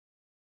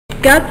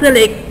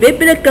Catholic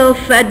Biblical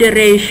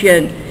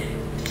Federation,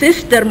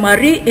 Sister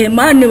Marie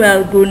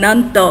Emmanuel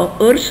Gunanto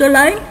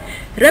Ursuline,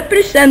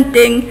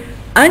 representing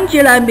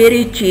Angela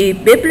Medici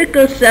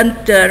Biblical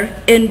Center,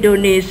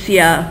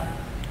 Indonesia.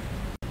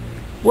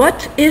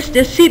 What is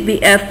the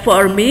CBF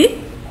for me?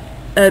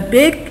 A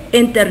big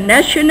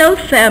international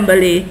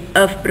family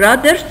of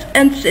brothers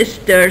and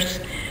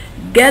sisters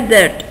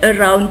gathered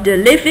around the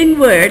living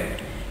Word,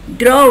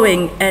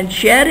 growing and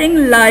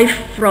sharing life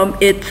from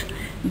it,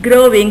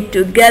 growing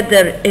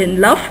together in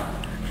love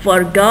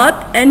for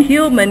God and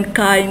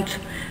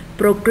humankind,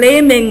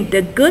 proclaiming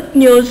the good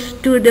news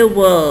to the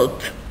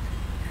world.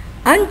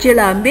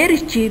 Angela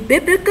Medici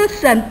Biblical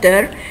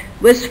Center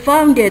was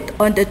founded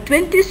on the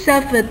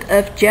 27th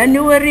of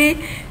January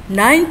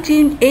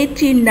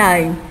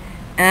 1989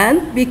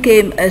 and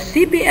became a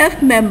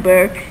CBF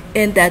member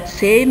in that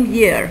same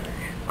year.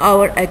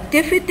 Our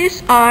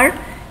activities are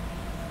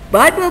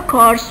Bible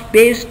course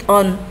based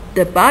on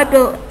the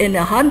Bible in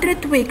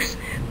 100 Weeks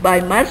by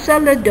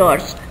Marcelo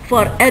Dors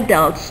for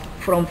adults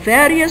from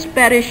various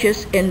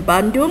parishes in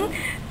Bandung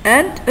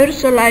and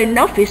Ursuline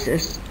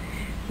novices.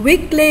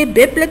 Weekly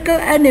biblical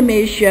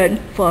animation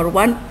for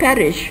one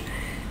parish,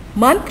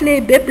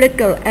 monthly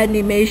biblical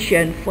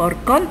animation for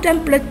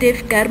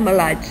contemplative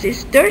Carmelite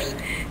sisters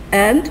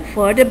and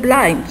for the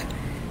blind,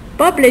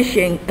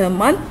 publishing a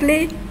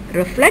monthly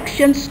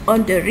reflections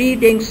on the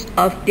readings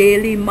of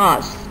daily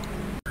Mass.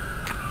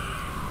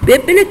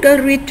 Biblical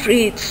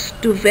retreats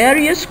to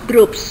various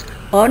groups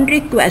on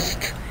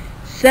request,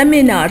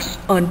 seminars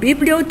on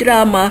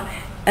bibliodrama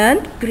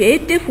and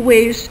creative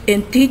ways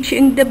in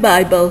teaching the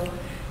Bible,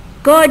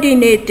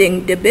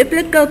 coordinating the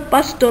biblical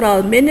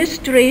pastoral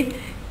ministry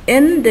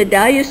in the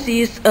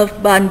Diocese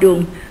of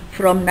Bandung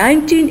from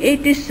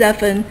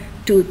 1987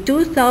 to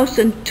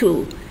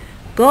 2002,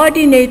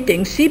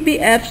 coordinating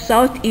CBF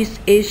Southeast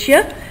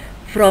Asia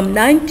from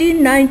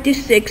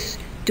 1996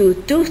 to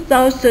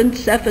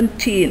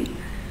 2017,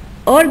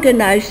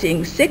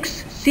 organizing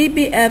 6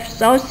 CBF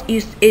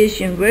Southeast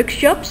Asian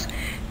workshops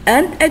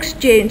and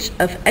exchange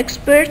of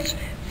experts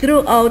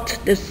throughout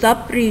the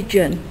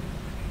sub-region.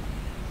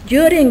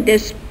 During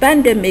this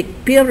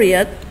pandemic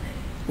period,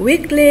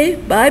 weekly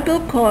Bible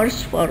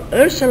course for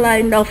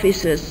Ursuline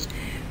novices,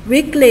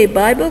 weekly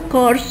Bible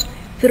course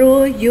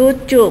through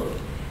YouTube,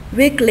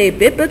 weekly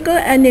biblical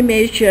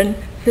animation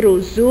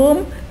through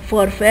Zoom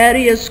for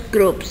various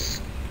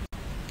groups.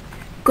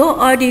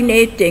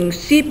 Coordinating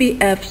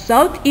CBF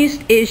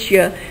Southeast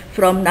Asia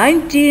from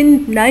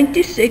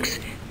 1996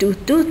 to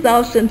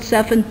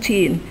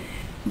 2017.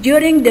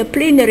 During the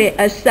plenary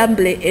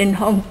assembly in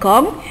Hong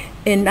Kong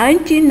in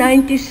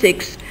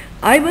 1996,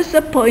 I was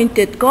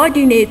appointed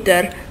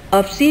coordinator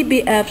of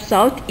CBF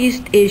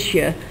Southeast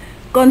Asia.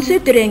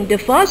 Considering the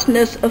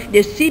vastness of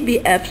the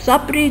CBF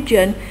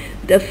sub-region,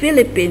 the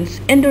Philippines,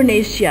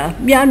 Indonesia,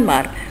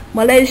 Myanmar,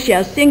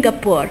 Malaysia,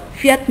 Singapore,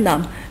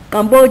 Vietnam,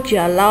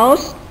 Cambodia,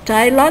 Laos,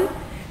 Thailand,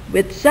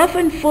 with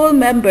 7 full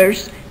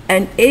members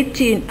and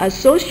 18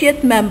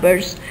 associate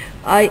members,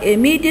 I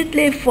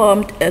immediately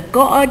formed a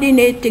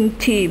coordinating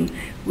team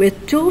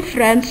with 2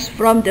 friends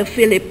from the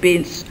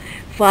Philippines,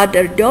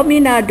 Father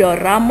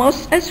Dominado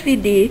Ramos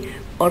SVD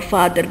or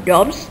Father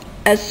Doms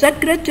as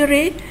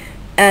secretary,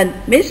 and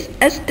Miss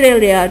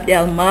Estrella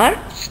Del Mar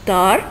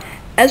Star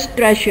as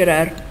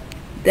treasurer.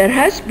 There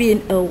has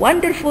been a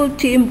wonderful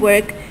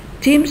teamwork,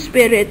 team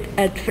spirit,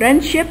 and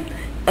friendship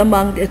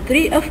among the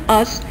 3 of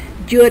us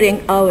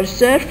during our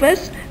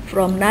service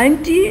from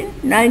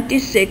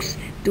 1996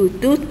 to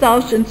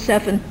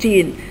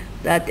 2017,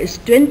 that is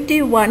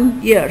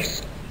 21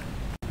 years.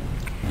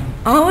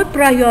 Our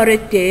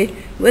priority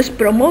was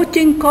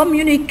promoting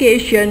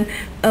communication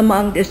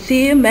among the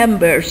CE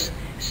members,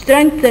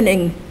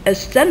 strengthening a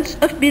sense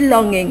of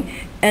belonging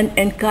and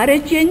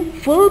encouraging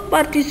full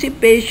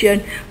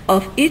participation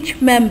of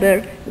each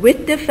member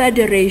with the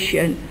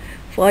Federation.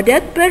 For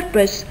that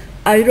purpose,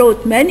 I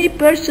wrote many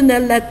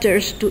personal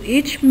letters to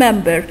each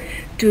member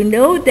to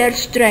know their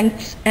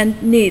strengths and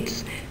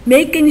needs,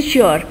 making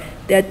sure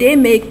that they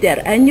make their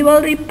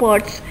annual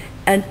reports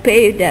and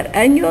pay their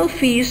annual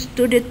fees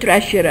to the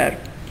treasurer.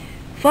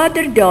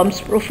 Father Doms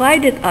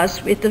provided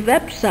us with a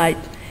website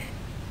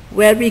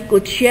where we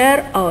could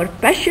share our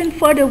passion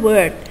for the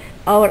Word,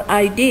 our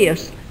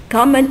ideas,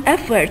 common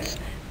efforts,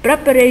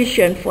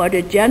 preparation for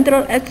the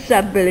General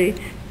Assembly,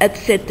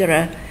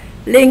 etc.,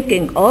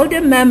 linking all the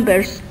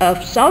members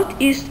of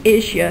Southeast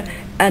Asia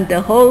and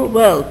the whole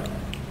world.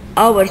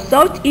 Our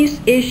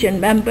Southeast Asian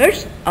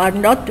members are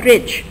not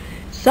rich.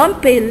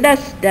 Some pay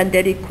less than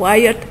the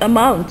required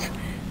amount.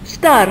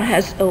 STAR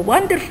has a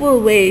wonderful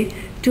way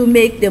to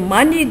make the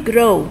money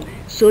grow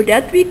so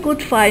that we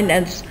could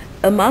finance,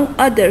 among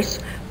others,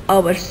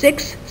 our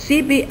 6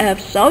 CBF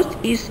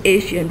Southeast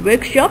Asian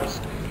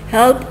workshops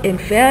held in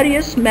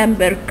various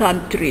member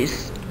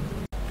countries.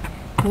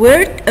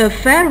 Word of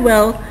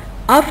farewell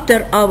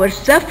after our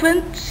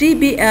 7th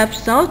CBF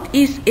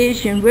Southeast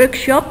Asian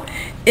workshop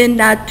in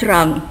Nha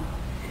Trang.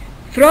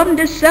 From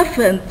the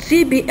 7th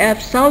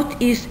CBF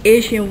Southeast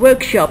Asian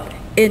workshop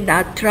in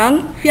Nha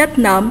Trang,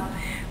 Vietnam,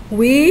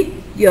 We,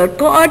 your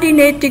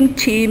coordinating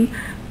team,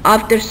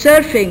 after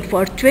serving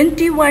for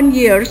 21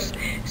 years,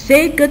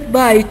 say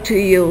goodbye to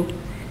you,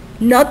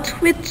 not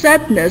with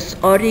sadness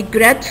or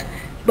regret,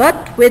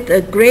 but with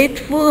a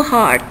grateful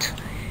heart.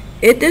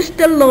 It is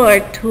the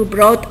Lord who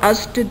brought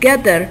us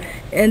together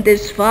in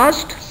this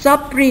vast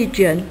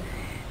sub-region.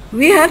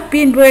 We have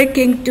been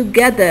working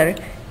together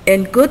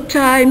in good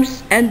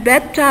times and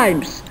bad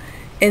times,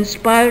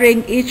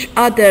 inspiring each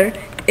other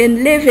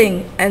in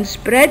living and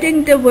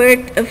spreading the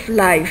word of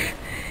life.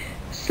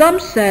 Some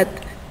said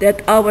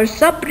that our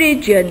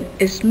sub-region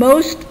is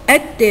most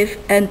active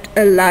and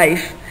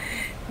alive.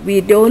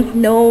 We don't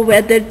know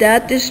whether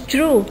that is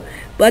true,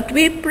 but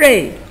we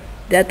pray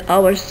that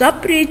our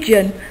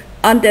sub-region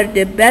under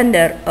the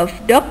banner of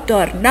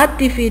Dr.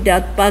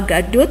 Natividad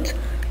Pagadut,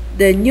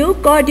 the new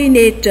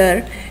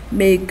coordinator,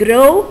 may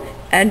grow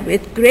and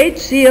with great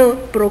zeal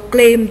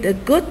proclaim the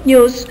good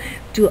news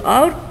to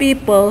our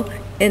people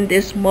in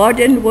this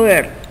modern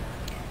world.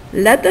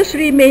 Let us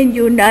remain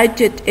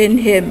united in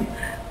Him,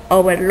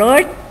 our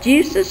Lord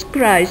Jesus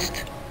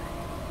Christ.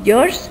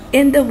 Yours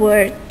in the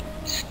word,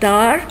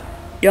 Star,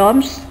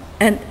 Doms,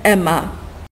 and Emma.